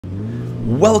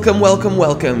Welcome,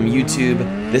 YouTube.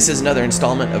 This is another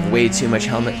installment of way too much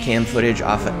helmet cam footage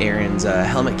off of Aaron's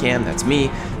helmet cam. That's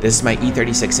me. This is my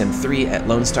E36 M3 at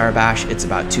Lone Star Bash. It's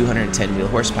about 210 wheel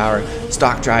horsepower,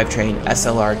 stock drivetrain,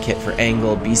 SLR kit for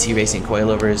angle, BC Racing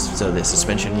coilovers, so the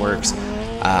suspension works.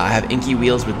 I have inky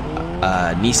wheels with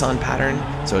Nissan pattern,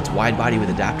 so it's wide body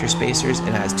with adapter spacers, and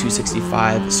it has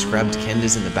 265 scrubbed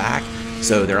Kendas in the back.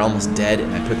 So they're almost dead,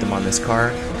 and I put them on this car.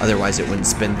 Otherwise, it wouldn't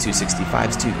spin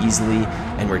 265s too easily.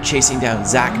 And we're chasing down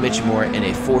Zach Mitchmore in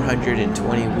a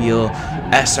 420 wheel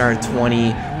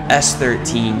SR20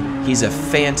 S13. He's a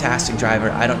fantastic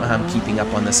driver. I don't know how I'm keeping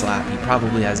up on this lap. He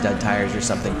probably has dead tires or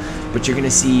something. But you're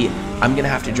gonna see, I'm gonna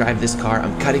have to drive this car.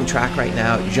 I'm cutting track right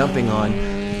now, jumping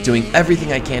on, doing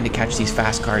everything I can to catch these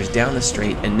fast cars down the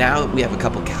straight. And now that we have a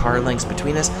couple car lengths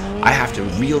between us, I have to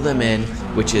reel them in,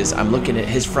 which is I'm looking at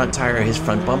his front tire, his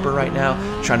front bumper right now,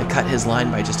 trying to cut his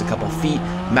line by just a couple feet,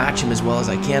 match him as well as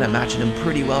I can. I'm matching him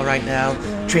pretty well right now.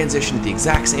 Transition at the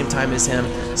exact same time as him,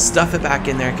 stuff it back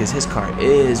in there because his car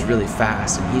is really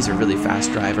fast and he's a really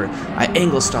fast driver. I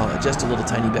angle stall it just a little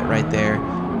tiny bit right there.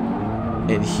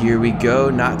 And here we go,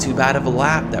 not too bad of a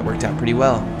lap. That worked out pretty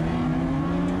well.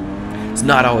 It's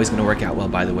not always going to work out well,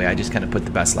 by the way. I just kind of put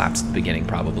the best laps at the beginning,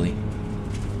 probably.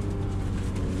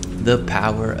 The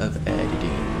power of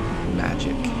editing.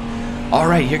 Magic. All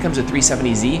right, here comes a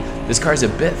 370Z. This car's a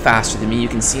bit faster than me. You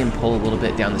can see him pull a little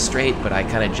bit down the straight, but I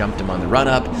kind of jumped him on the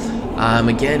run-up.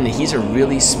 Again, he's a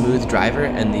really smooth driver,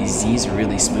 and these Z's are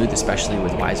really smooth, especially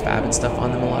with WiseFab and stuff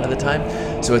on them a lot of the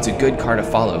time. So it's a good car to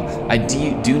follow. I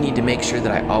do need to make sure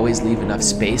that I always leave enough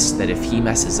space that if he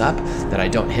messes up, that I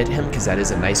don't hit him, because that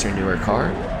is a nicer, newer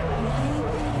car.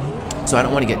 So I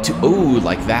don't want to get too,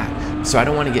 like that. So I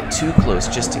don't want to get too close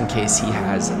just in case he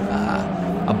has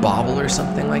a bobble or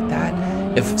something like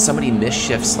that. If somebody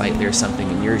misshifts slightly or something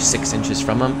and you're 6 inches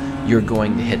from them, you're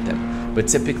going to hit them. But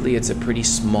typically it's a pretty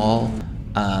small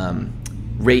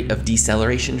rate of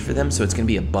deceleration for them, so it's going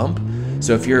to be a bump.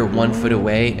 So if you're 1 foot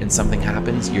away and something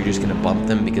happens, you're just going to bump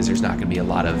them because there's not going to be a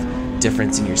lot of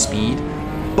difference in your speed.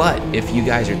 But if you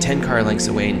guys are 10 car lengths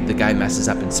away and the guy messes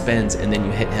up and spins and then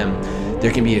you hit him,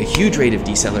 there can be a huge rate of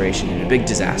deceleration and a big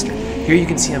disaster. Here you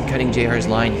can see I'm cutting JR's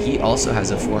line. He also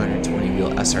has a 420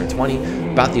 wheel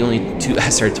SR20, about the only 2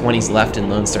 SR20s left in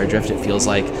Lone Star Drift, it feels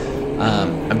like.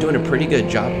 I'm doing a pretty good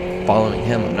job following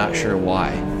him. I'm not sure why.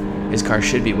 His car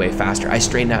should be way faster. I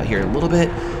straighten out here a little bit.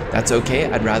 That's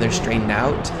okay. I'd rather straighten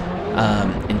out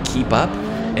and keep up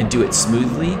and do it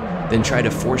smoothly than try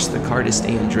to force the car to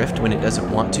stay in drift when it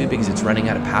doesn't want to because it's running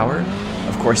out of power.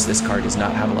 Of course, this car does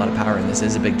not have a lot of power, and this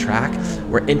is a big track.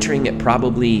 We're entering it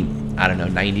probably, I don't know,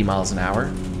 90 miles an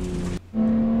hour.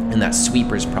 And that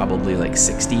sweeper's probably like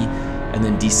 60 and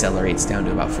then decelerates down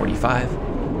to about 45.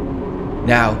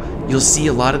 Now, you'll see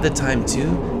a lot of the time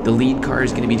too, the lead car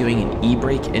is going to be doing an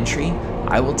e-brake entry.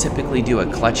 I will typically do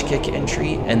a clutch kick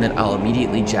entry, and then I'll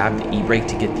immediately jab the e-brake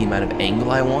to get the amount of angle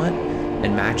I want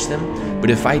and match them. But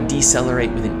if I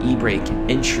decelerate with an e-brake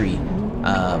entry,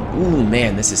 ooh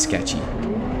man, this is sketchy.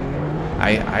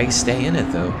 I stay in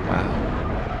it though,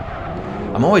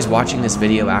 wow. I'm always watching this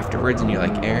video afterwards and you're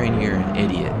like, Aaron, you're an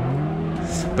idiot.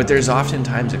 But there's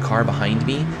oftentimes a car behind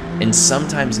me, and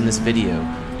sometimes in this video,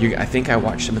 I think I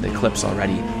watched some of the clips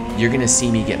already, you're gonna see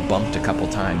me get bumped a couple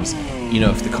times. You know,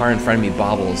 if the car in front of me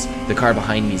bobbles, the car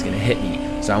behind me is gonna hit me.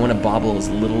 So I wanna bobble as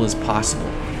little as possible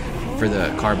for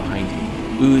the car behind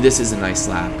me. Ooh, this is a nice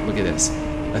lap, look at this.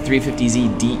 A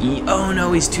 350Z DE, oh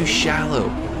no, he's too shallow.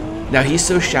 Now he's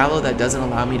so shallow that doesn't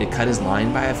allow me to cut his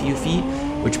line by a few feet,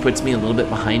 which puts me a little bit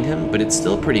behind him, but it's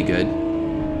still pretty good.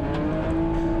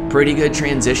 Pretty good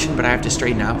transition, but I have to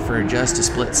straighten out for just a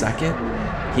split second.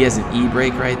 He has an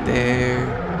e-brake right there.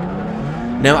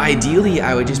 Now, ideally,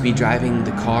 I would just be driving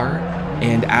the car,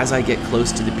 and as I get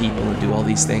close to the people and do all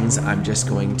these things, I'm just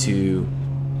going to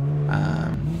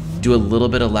do a little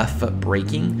bit of left foot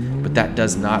braking, but that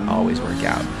does not always work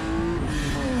out.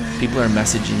 People are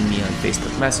messaging me on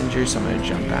Facebook Messenger, so I'm going to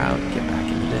jump out, get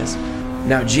back into this.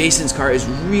 Now, Jason's car is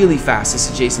really fast.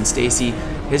 This is Jason Stacy.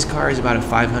 His car is about a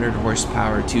 500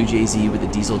 horsepower 2JZ with a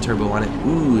diesel turbo on it.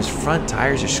 Ooh, his front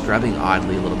tires are scrubbing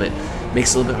oddly a little bit.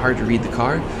 Makes it a little bit hard to read the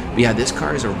car. But yeah, this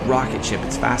car is a rocket ship.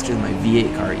 It's faster than my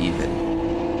V8 car even.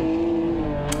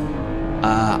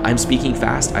 I'm speaking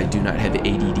fast. I do not have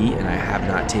ADD, and I have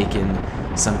not taken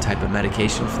some type of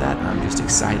medication for that. I'm just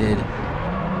excited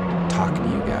talking to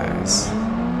you guys.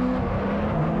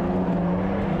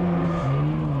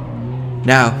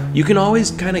 Now, you can always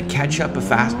kind of catch up to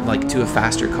a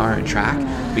faster car and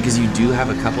track because you do have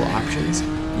a couple options.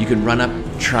 You can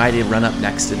try to run up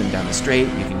next to them down the straight.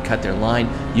 You can cut their line.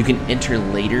 You can enter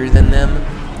later than them.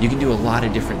 You can do a lot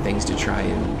of different things to try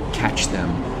and catch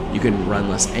them. You can run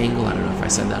less angle. I don't know if I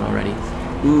said that already.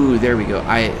 Ooh, there we go.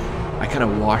 I kind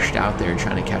of washed out there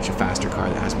trying to catch a faster car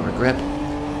that has more grip.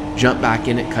 Jump back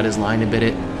in it, cut his line a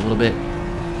little bit.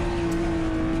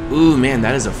 Ooh, man,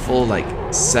 that is a full like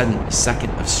second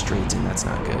of straight, and that's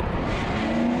not good.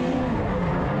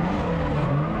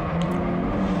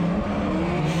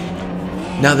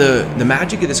 Now the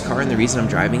magic of this car and the reason I'm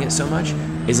driving it so much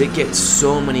is it gets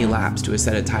so many laps to a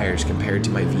set of tires compared to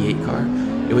my V8 car.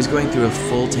 It was going through a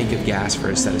full tank of gas for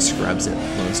a set of scrubs at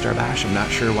Lone Star Bash. I'm not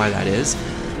sure why that is.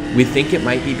 We think it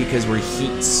might be because we're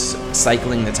heat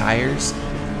cycling the tires,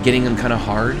 getting them kind of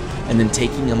hard, and then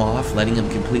taking them off, letting them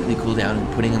completely cool down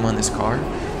and putting them on this car.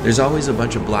 There's always a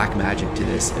bunch of black magic to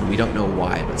this, and we don't know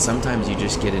why, but sometimes you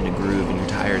just get in a groove and your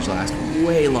tires last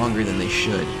way longer than they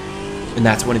should. And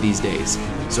that's one of these days.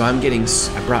 So I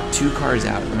brought 2 cars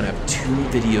out. I'm gonna have 2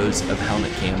 videos of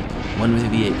helmet cam, one with a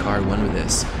V8 car, one with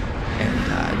this.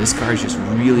 And this car is just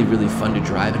really, really fun to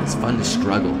drive, and it's fun to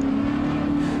struggle.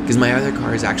 Because my other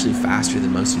car is actually faster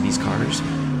than most of these cars,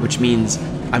 which means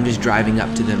I'm just driving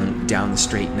up to them, down the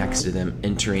straight next to them,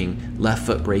 entering, left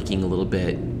foot braking a little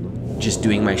bit, just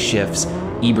doing my shifts,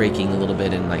 e-braking a little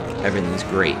bit, and like everything's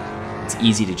great. It's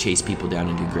easy to chase people down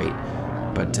and do great.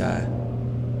 But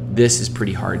this is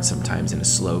pretty hard sometimes in a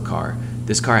slow car.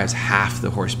 This car has half the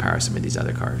horsepower of some of these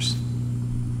other cars.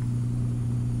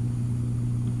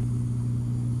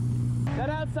 That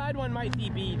outside one might be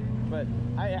beat, but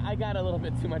I got a little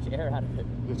bit too much air out of it.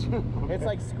 Okay. It's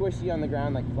like squishy on the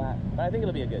ground, like flat. But I think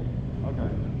it'll be a good. Okay.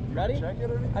 Ready? Check it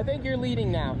or anything? I think you're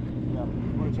leading now. Yeah.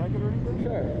 You want to check it or anything?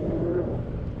 Sure.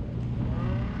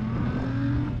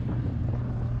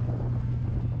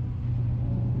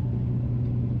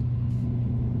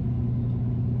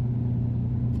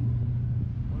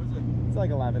 It's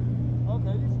like 11.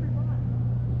 Okay, you should be fine.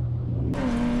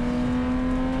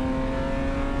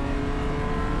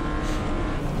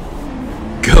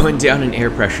 Going down in air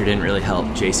pressure didn't really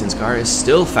help. Jason's car is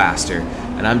still faster,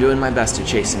 and I'm doing my best to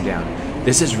chase him down.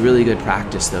 This is really good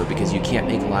practice though, because you can't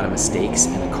make a lot of mistakes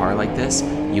in a car like this.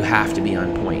 You have to be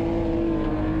on point.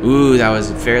 Ooh, that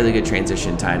was fairly good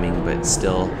transition timing, but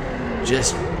still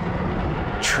just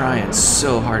trying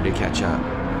so hard to catch up.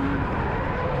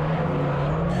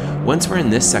 Once we're in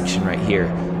this section right here,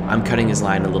 I'm cutting his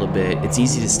line a little bit. It's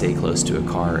easy to stay close to a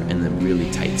car in the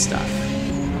really tight stuff.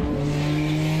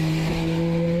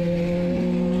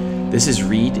 This is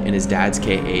Reed in his dad's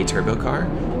KA turbo car.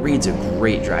 Reed's a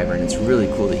great driver, and it's really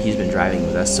cool that he's been driving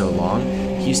with us so long.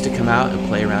 He used to come out and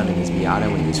play around in his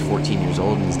Miata when he was 14 years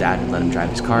old, and his dad would let him drive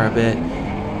his car a bit.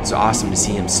 It's awesome to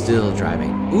see him still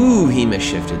driving. Ooh, he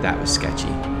misshifted. That was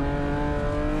sketchy.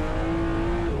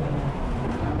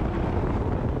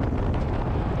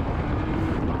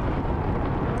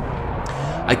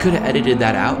 I could have edited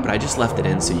that out, but I just left it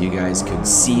in so you guys could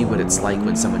see what it's like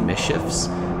when someone misshifts.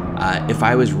 If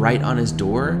I was right on his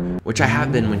door, which I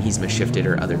have been when he's misshifted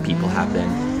or other people have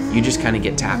been, you just kind of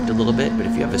get tapped a little bit. But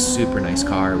if you have a super nice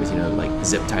car with, you know, like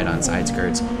zip tied on side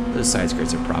skirts, those side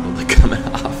skirts are probably coming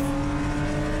off.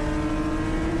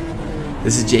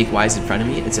 This is Jake Wise in front of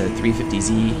me. It's a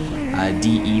 350Z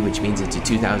DE, which means it's a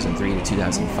 2003 to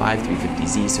 2005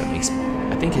 350Z, so it makes,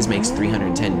 I think his makes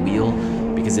 310 wheel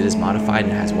because it is modified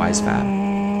and has Wise Fab.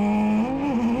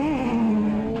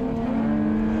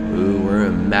 Ooh, we're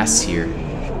a mess here.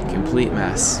 Complete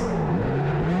mess.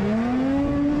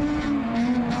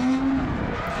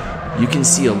 You can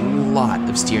see a lot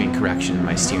of steering correction in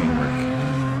my steering work.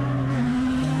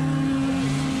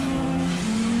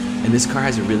 And this car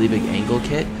has a really big angle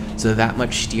kit, so that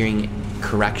much steering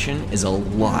correction is a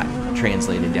lot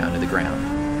translated down to the ground.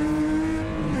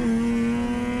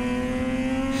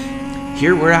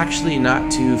 Here we're actually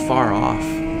not too far off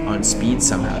on speed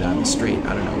somehow down the straight.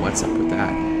 I don't know what's up with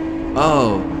that.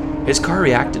 Oh, his car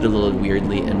reacted a little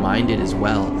weirdly, and mine did as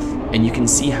well. And you can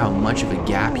see how much of a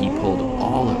gap he pulled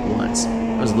all at once.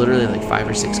 It was literally like 5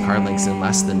 or 6 car lengths in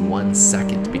less than 1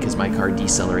 second because my car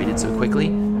decelerated so quickly.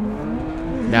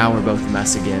 Now we're both a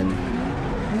mess again.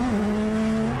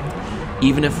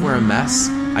 Even if we're a mess,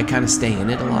 I kind of stay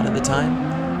in it a lot of the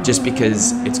time, just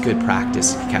because it's good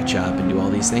practice to catch up and do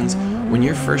all these things. When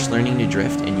you're first learning to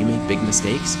drift and you make big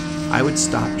mistakes, I would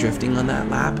stop drifting on that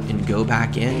lap and go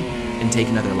back in and take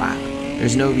another lap.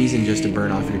 There's no reason just to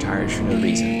burn off your tires for no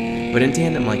reason. But in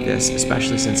tandem like this,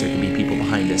 especially since there can be people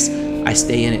behind us, I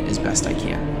stay in it as best I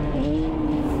can.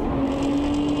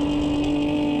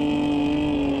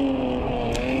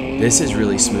 This is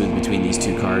really smooth between these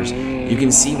two cars. You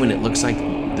can see when it looks like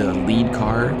the lead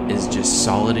car is just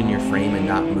solid in your frame and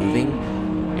not moving.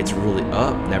 It's really,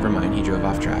 oh, never mind, he drove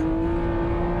off track.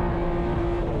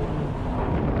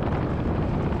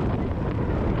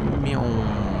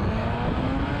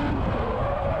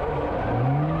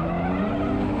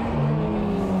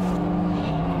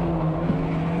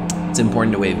 It's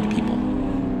important to wave to people.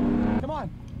 Come on,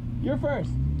 you're first.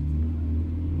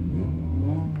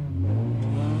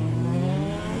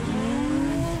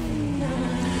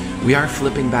 We are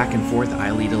flipping back and forth.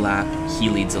 I lead a lap, he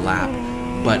leads a lap,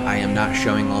 but I am not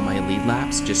showing all my lead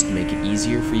laps just to make it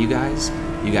easier for you guys.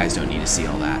 You guys don't need to see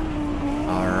all that.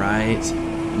 All right,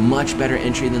 much better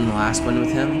entry than the last one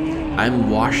with him.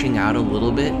 I'm washing out a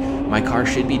little bit. My car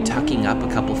should be tucking up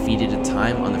a couple feet at a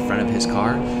time on the front of his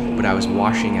car, but I was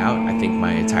washing out. I think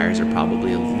my tires are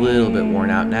probably a little bit worn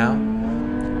out now.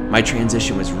 My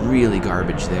transition was really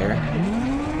garbage there.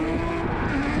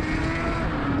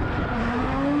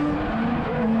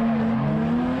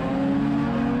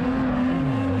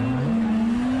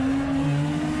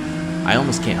 I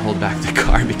almost can't hold back the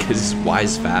car because his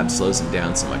wise fab slows him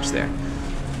down so much there.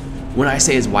 When I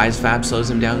say his wise fab slows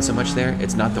him down so much there,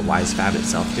 it's not the wise fab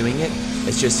itself doing it,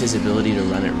 it's just his ability to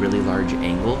run at really large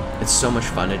angle. It's so much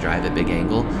fun to drive at big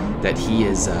angle that he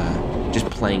is just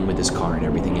playing with his car and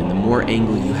everything, and the more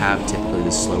angle you have, typically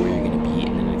the slower you're going to be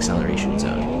in an acceleration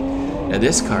zone. Now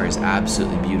this car is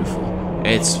absolutely beautiful.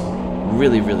 It's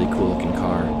really, really cool looking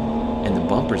car, and the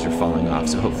bumpers are falling off,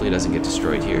 so hopefully it doesn't get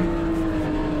destroyed here.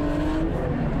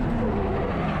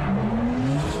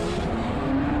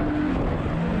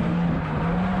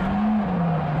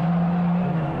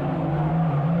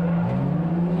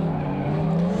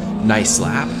 Nice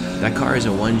lap. That car is a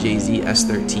 1JZ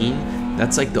S13.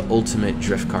 That's like the ultimate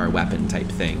drift car weapon type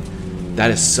thing.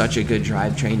 That is such a good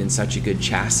drivetrain and such a good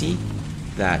chassis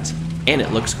that, and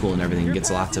it looks cool and everything, gets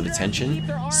lots of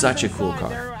attention. Such a cool car.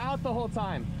 They're out the whole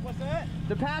time.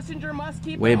 The passenger must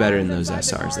keep way better than those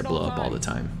SRs that blow up all the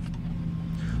time.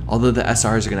 Although the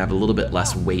SRs are going to have a little bit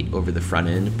less weight over the front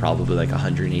end, probably like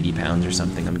 180 pounds or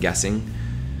something, I'm guessing.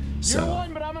 So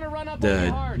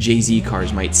the JZ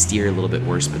cars might steer a little bit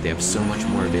worse, but they have so much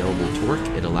more available torque,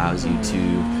 it allows you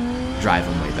to drive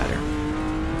them way better.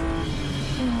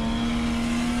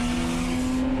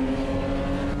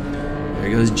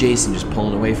 There goes Jason just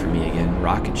pulling away from me again,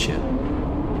 rocket ship.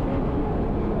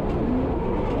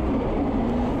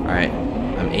 Alright,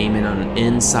 I'm aiming on the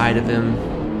inside of him.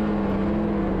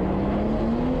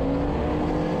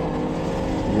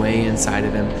 Way inside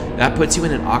of him. That puts you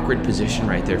in an awkward position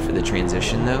right there for the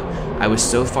transition though. I was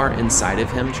so far inside of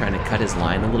him trying to cut his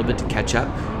line a little bit to catch up.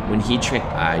 When he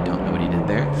I don't know what he did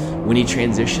there. When he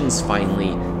transitions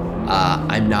finally,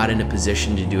 I'm not in a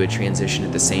position to do a transition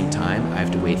at the same time. I have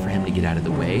to wait for him to get out of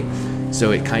the way. So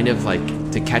it kind of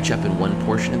like, to catch up in one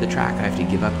portion of the track, I have to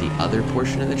give up the other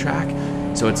portion of the track.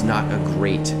 So it's not a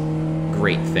great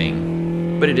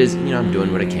thing. But it is, you know, I'm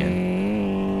doing what I can.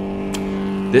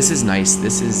 This is nice.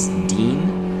 This is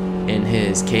Dean in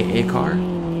his KA car,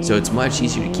 so it's much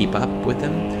easier to keep up with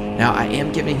him. Now I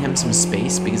am giving him some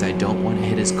space because I don't want to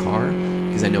hit his car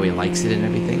because I know he likes it and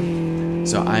everything.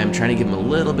 So I am trying to give him a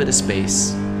little bit of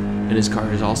space, and his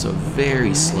car is also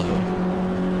very slow.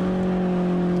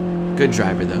 Good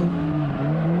driver though.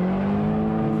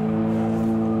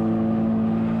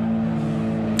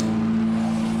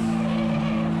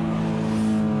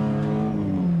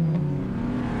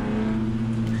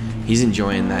 He's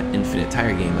enjoying that infinite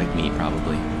tire game like me,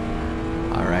 probably.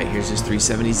 Alright, here's his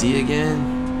 370Z again.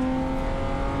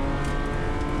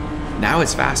 Now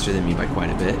it's faster than me by quite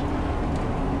a bit.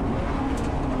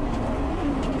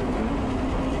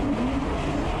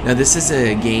 Now this is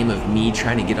a game of me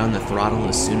trying to get on the throttle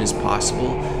as soon as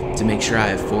possible to make sure I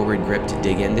have forward grip to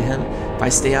dig into him. If I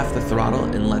stay off the throttle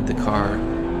and let the car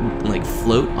like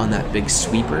float on that big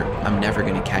sweeper, I'm never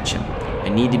going to catch him. I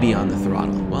need to be on the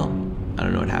throttle. Well, I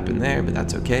don't know what happened there, but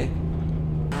that's okay.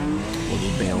 We'll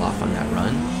just bail off on that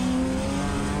run.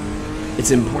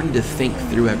 It's important to think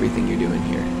through everything you're doing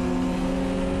here.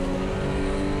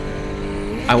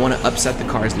 I want to upset the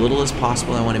car as little as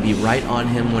possible. I want to be right on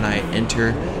him when I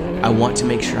enter. I want to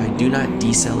make sure I do not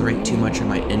decelerate too much on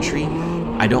my entry.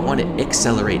 I don't want to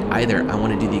accelerate either. I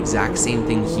want to do the exact same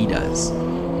thing he does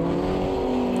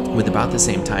with about the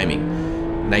same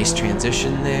timing. Nice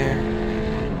transition there.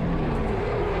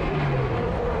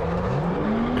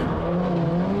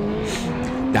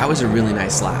 That was a really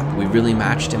nice lap. We really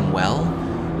matched him well,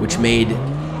 which made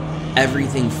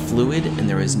everything fluid and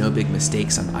there was no big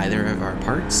mistakes on either of our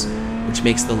parts, which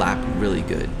makes the lap really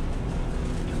good.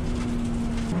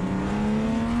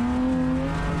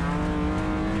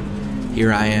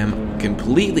 Here I am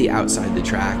completely outside the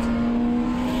track,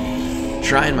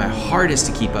 trying my hardest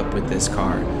to keep up with this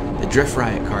car. The Drift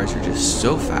Riot cars are just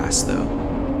so fast though.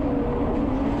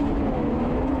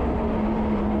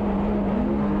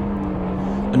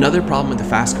 Another problem with a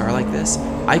fast car like this,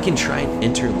 I can try and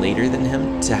enter later than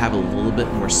him to have a little bit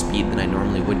more speed than I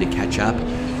normally would to catch up,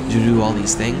 to do all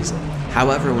these things.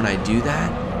 However, when I do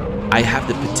that, I have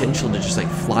the potential to just like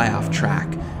fly off track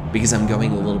because I'm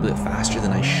going a little bit faster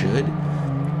than I should.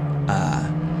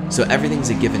 So everything's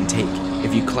a give and take.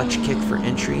 If you clutch kick for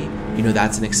entry, you know,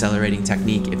 that's an accelerating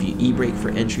technique. If you e-brake for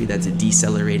entry, that's a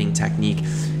decelerating technique.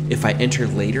 If I enter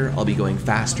later, I'll be going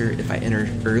faster. If I enter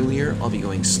earlier, I'll be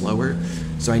going slower.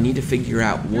 So I need to figure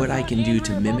out what I can do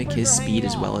to mimic his speed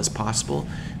as well as possible,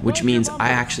 which means I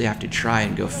actually have to try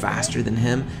and go faster than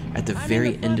him at the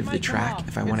very end of the track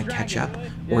if I want to catch up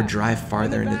or drive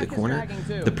farther into the corner.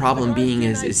 The problem being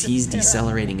is he's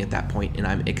decelerating at that point and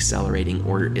I'm accelerating,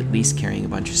 or at least carrying a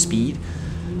bunch of speed.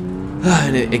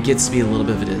 And it gets to be a little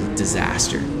bit of a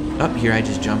disaster. Up here I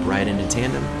just jump right into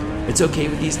tandem. It's okay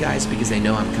with these guys because they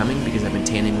know I'm coming because I've been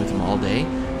tandeming with them all day.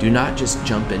 Do not just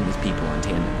jump in with people on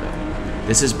tandem though.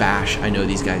 This is Bash. I know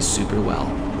these guys super well.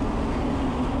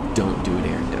 Don't do what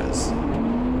Aaron does.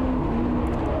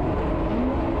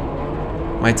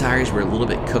 My tires were a little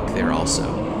bit cooked there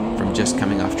also. From just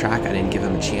coming off track, I didn't give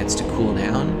them a chance to cool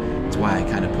down. That's why I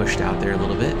kind of pushed out there a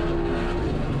little bit.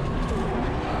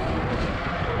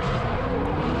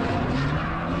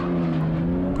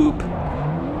 Boop.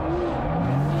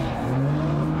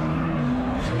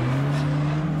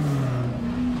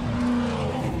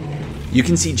 You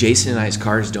can see Jason and I's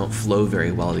cars don't flow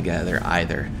very well together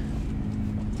either,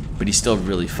 but he's still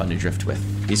really fun to drift with.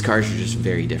 These cars are just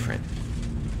very different.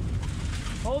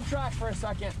 Hold track for a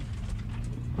second.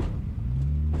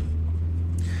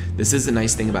 This is the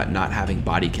nice thing about not having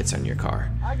body kits on your car.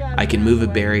 I can move a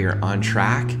barrier on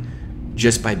track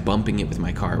just by bumping it with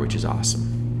my car, which is awesome.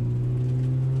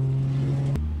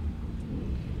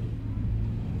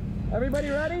 Everybody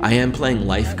ready? I am playing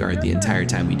lifeguard the entire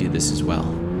time we do this as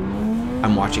well.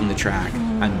 I'm watching the track.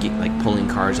 I'm like pulling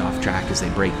cars off track as they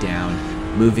break down,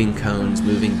 moving cones,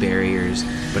 moving barriers,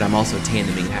 but I'm also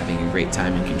tandeming, having a great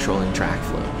time and controlling track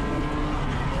flow.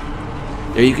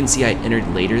 There you can see I entered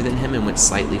later than him and went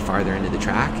slightly farther into the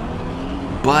track,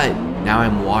 but now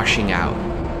I'm washing out.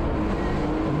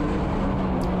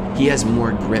 He has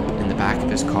more grip in the back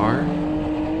of his car.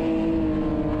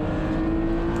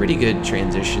 Pretty good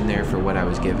transition there for what I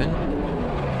was given.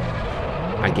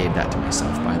 I gave that to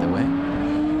myself, by the way.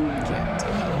 Can't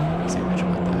say much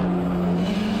about that.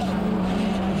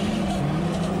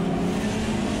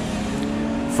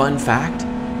 Fun fact,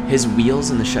 his wheels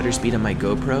and the shutter speed on my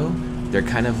GoPro, they're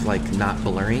kind of like not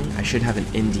blurring. I should have an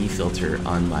ND filter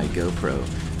on my GoPro,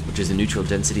 which is a neutral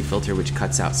density filter which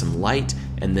cuts out some light,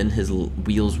 and then his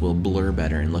wheels will blur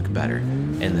better and look better,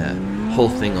 and the whole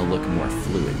thing will look more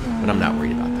fluid, but I'm not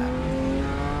worried about that.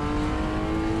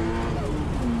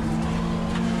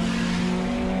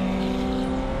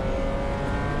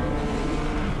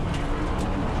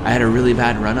 I had a really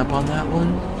bad run up on that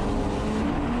one.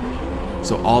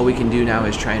 So all we can do now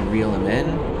is try and reel him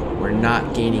in. We're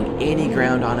not gaining any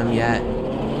ground on him yet.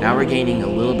 Now we're gaining a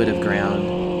little bit of ground.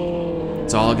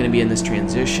 It's all going to be in this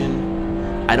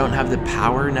transition. I don't have the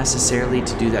power necessarily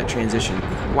to do that transition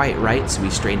quite right, so we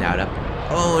straighten out up.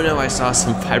 Oh no, I saw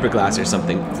some fiberglass or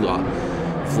something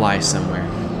fly somewhere.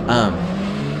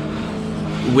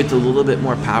 With a little bit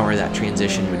more power, that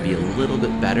transition would be a little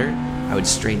bit better. I would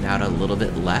straighten out a little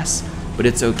bit less, but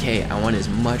it's okay. I want as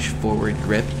much forward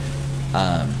grip,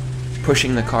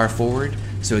 pushing the car forward.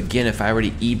 So again, if I were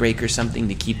to e-brake or something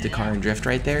to keep the car in drift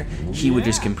right there, he would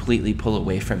just completely pull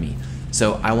away from me.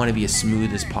 So I want to be as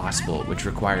smooth as possible, which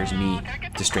requires me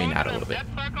to straighten out a little bit.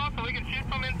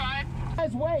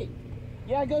 Guys, wait.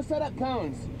 Yeah, go set up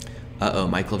cones. Uh-oh,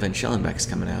 Michael Van Schellenbeck's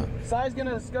coming out. Sai's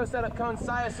gonna go set up cones.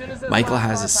 Sai, as soon as this Michael last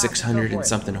has a car passes, 600 go for and it.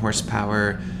 something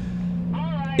horsepower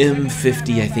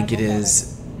M50, I think it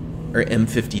is, or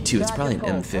M52. It's probably an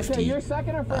M50. Okay, you're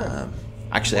second or first?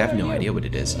 Actually, I have no idea what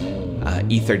it is.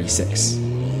 E36.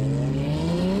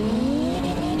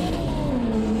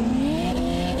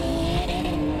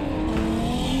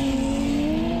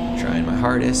 Trying my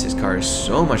hardest. His car is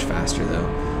so much faster,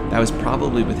 though. That was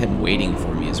probably with him waiting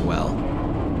for me as well.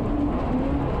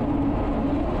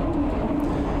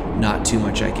 Not too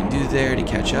much I can do there to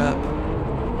catch up.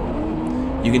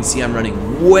 You can see I'm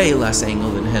running way less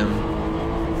angle than him.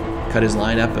 Cut his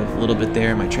line up a little bit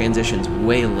there. My transition's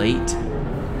way late.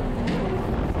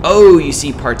 Oh, you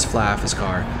see parts fly off his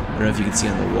car. I don't know if you can see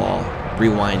on the wall.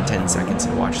 Rewind 10 seconds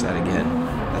and watch that again.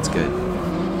 That's good.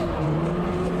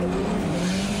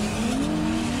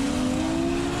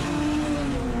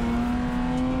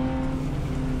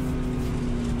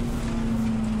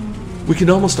 We can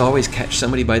almost always catch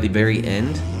somebody by the very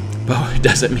end, but it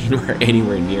doesn't mean we're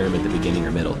anywhere near him at the beginning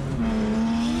or middle.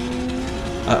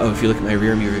 Uh-oh, if you look at my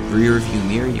rear view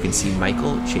mirror, you can see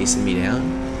Michael chasing me down.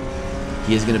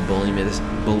 He is gonna bully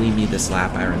me this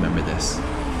lap, I remember this.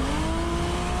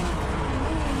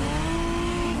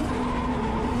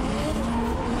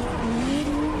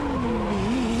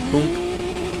 Boom.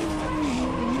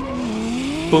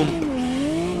 Boom.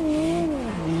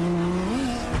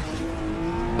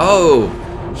 Oh,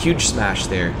 huge smash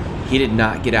there. He did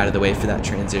not get out of the way for that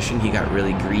transition. He got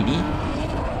really greedy.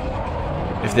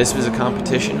 If this was a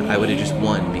competition, I would have just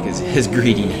won because of his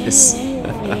greediness.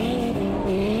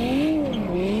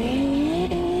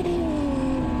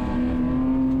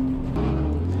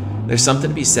 There's something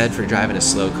to be said for driving a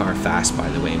slow car fast, by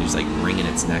the way, and just like wringing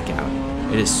its neck out.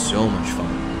 It is so much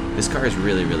fun. This car is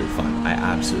really, really fun. I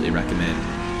absolutely recommend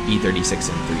E36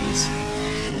 M3s.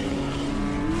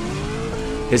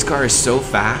 His car is so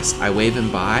fast, I wave him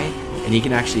by, and he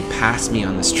can actually pass me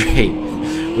on the straight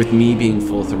with me being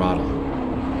full throttle.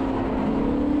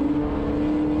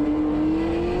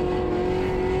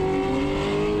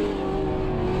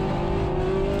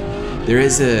 There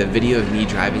is a video of me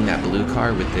driving that blue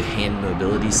car with the hand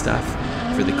mobility stuff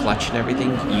for the clutch and everything.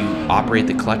 You operate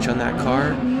the clutch on that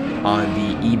car, on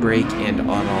the e-brake, and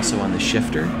also on the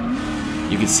shifter.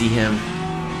 You can see him,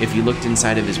 if you looked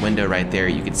inside of his window right there,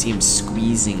 you could see him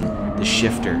squeezing the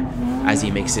shifter as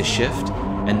he makes his shift,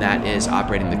 and that is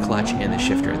operating the clutch and the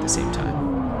shifter at the same time.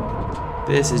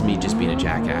 This is me just being a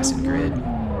jackass in grid.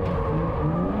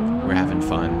 We're having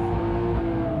fun.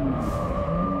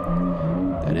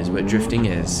 That is what drifting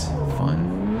is, fun.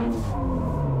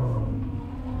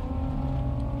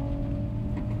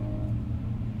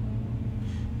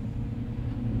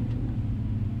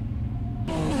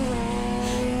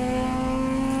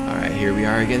 Alright, here we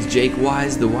are against Jake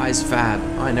Wise, the Wise Fab.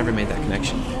 Oh, I never made that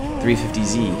connection.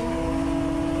 350Z.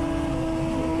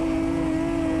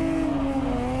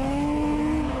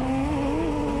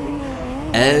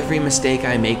 Every mistake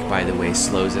I make, by the way,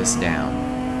 slows us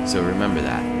down. So remember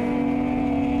that.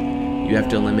 You have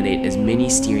to eliminate as many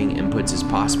steering inputs as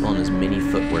possible and as many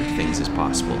footwork things as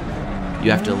possible.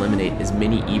 You have to eliminate as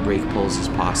many e-brake pulls as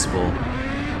possible.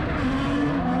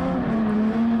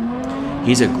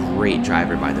 He's a great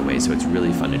driver, by the way, so it's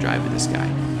really fun to drive with this guy.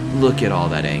 Look at all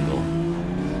that angle.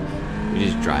 We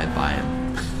just drive by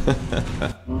him.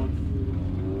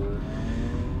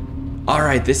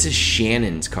 Alright, this is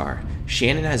Shannon's car.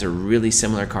 Shannon has a really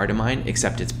similar car to mine,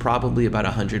 except it's probably about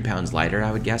 100 pounds lighter,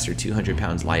 I would guess, or 200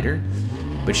 pounds lighter.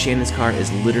 But Shannon's car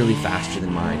is literally faster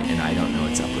than mine, and I don't know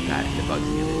what's up with that. It bugs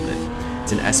me a little bit.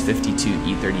 It's an S52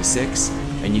 E36,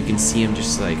 and you can see him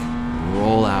just like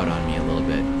roll out on me a little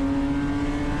bit.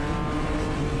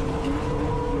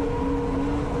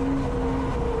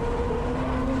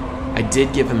 I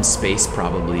did give him space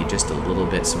probably just a little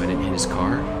bit so I didn't hit his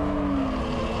car.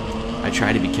 I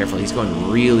try to be careful. He's going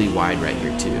really wide right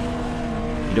here too.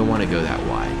 You don't want to go that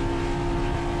wide.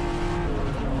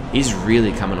 He's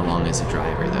really coming along as a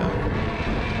driver though.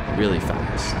 Really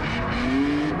fast.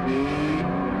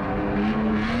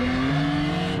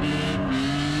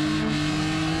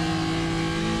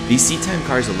 These seat time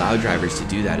cars allow drivers to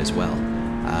do that as well.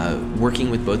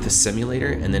 Working with both the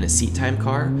simulator and then a seat time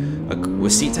car. A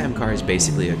seat time car is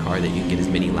basically a car that you can get as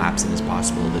many laps in as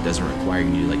possible that doesn't require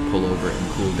you to like pull over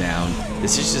and cool down.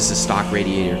 This is just a stock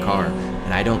radiator car,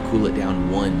 and I don't cool it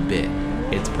down one bit.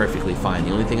 It's perfectly fine.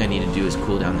 The only thing I need to do is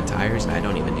cool down the tires, and I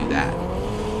don't even do that.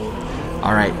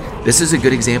 Alright, this is a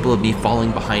good example of me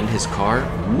falling behind his car.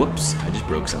 Whoops, I just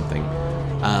broke something.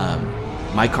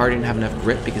 My car didn't have enough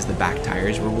grip because the back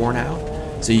tires were worn out.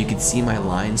 So you could see my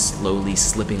line slowly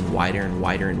slipping wider and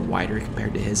wider and wider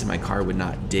compared to his, and my car would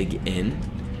not dig in.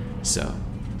 So,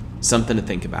 something to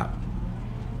think about.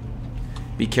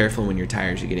 Be careful when your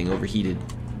tires are getting overheated.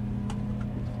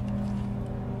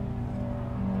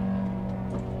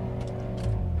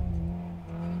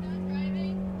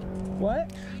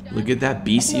 What? Look at that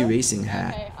BC Racing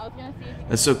hat.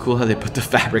 That's so cool how they put the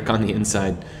fabric on the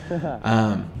inside.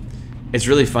 It's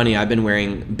really funny. I've been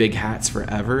wearing big hats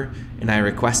forever, and I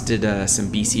requested some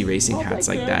BC Racing hats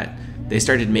like that. They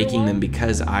started making them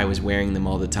because I was wearing them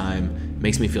all the time.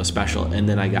 Makes me feel special, and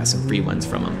then I got some free ones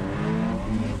from them.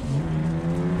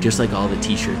 Just like all the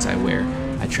t-shirts I wear,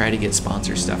 I try to get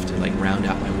sponsor stuff to like round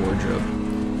out my wardrobe.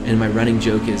 And my running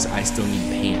joke is I still need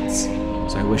pants.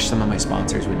 So I wish some of my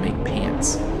sponsors would make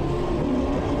pants.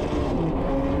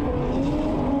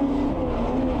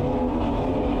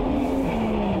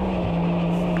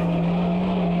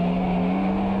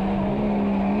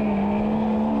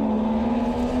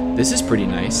 This is pretty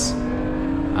nice.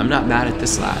 I'm not mad at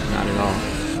this lap, not at all.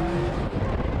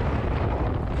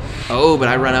 Oh, but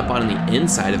I run up on the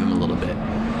inside of him a little bit.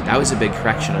 That was a big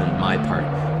correction on my part.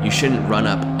 You shouldn't run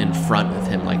up in front of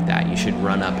him like that. You should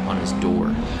run up on his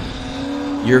door.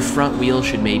 Your front wheel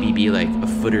should maybe be like a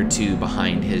foot or two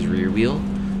behind his rear wheel,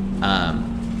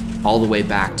 all the way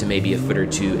back to maybe a foot or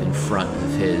two in front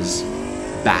of his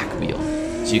back wheel.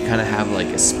 So you kind of have like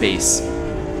a space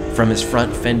from his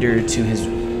front fender to his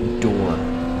door.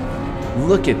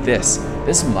 Look at this.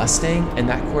 This Mustang and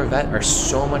that Corvette are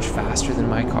so much faster than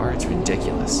my car, it's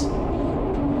ridiculous.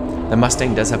 The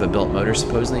Mustang does have a built motor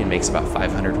supposedly and makes about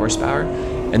 500 horsepower,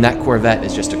 and that Corvette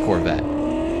is just a Corvette.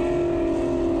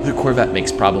 The Corvette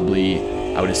makes probably,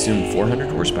 I would assume,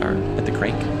 400 horsepower at the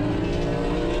crank.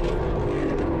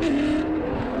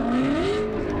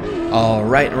 All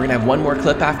right, we're gonna have one more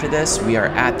clip after this. We are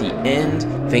at the end.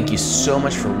 Thank you so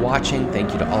much for watching.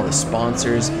 Thank you to all the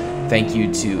sponsors. Thank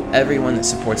you to everyone that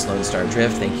supports Lone Star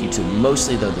Drift. Thank you to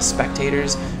mostly though the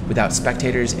spectators. Without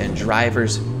spectators and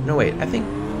drivers, no wait, I think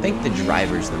the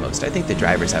drivers the most. I think the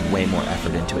drivers have way more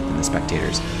effort into it than the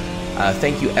spectators.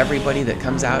 Thank you everybody that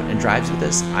comes out and drives with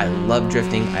us. I love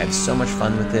drifting. I have so much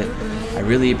fun with it. I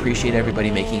really appreciate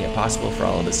everybody making it possible for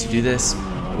all of us to do this.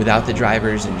 Without the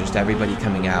drivers and just everybody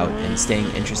coming out and staying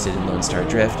interested in Lone Star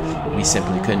Drift, we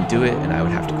simply couldn't do it and I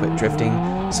would have to quit drifting.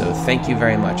 So thank you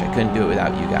very much. I couldn't do it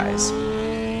without you guys.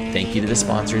 Thank you to the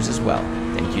sponsors as well.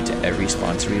 Thank you to every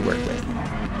sponsor we work with.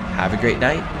 Have a great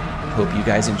night. Hope you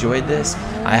guys enjoyed this.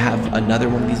 I have another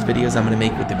one of these videos I'm going to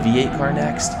make with the V8 car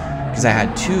next, because I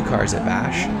had 2 cars at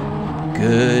Bash.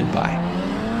 Goodbye.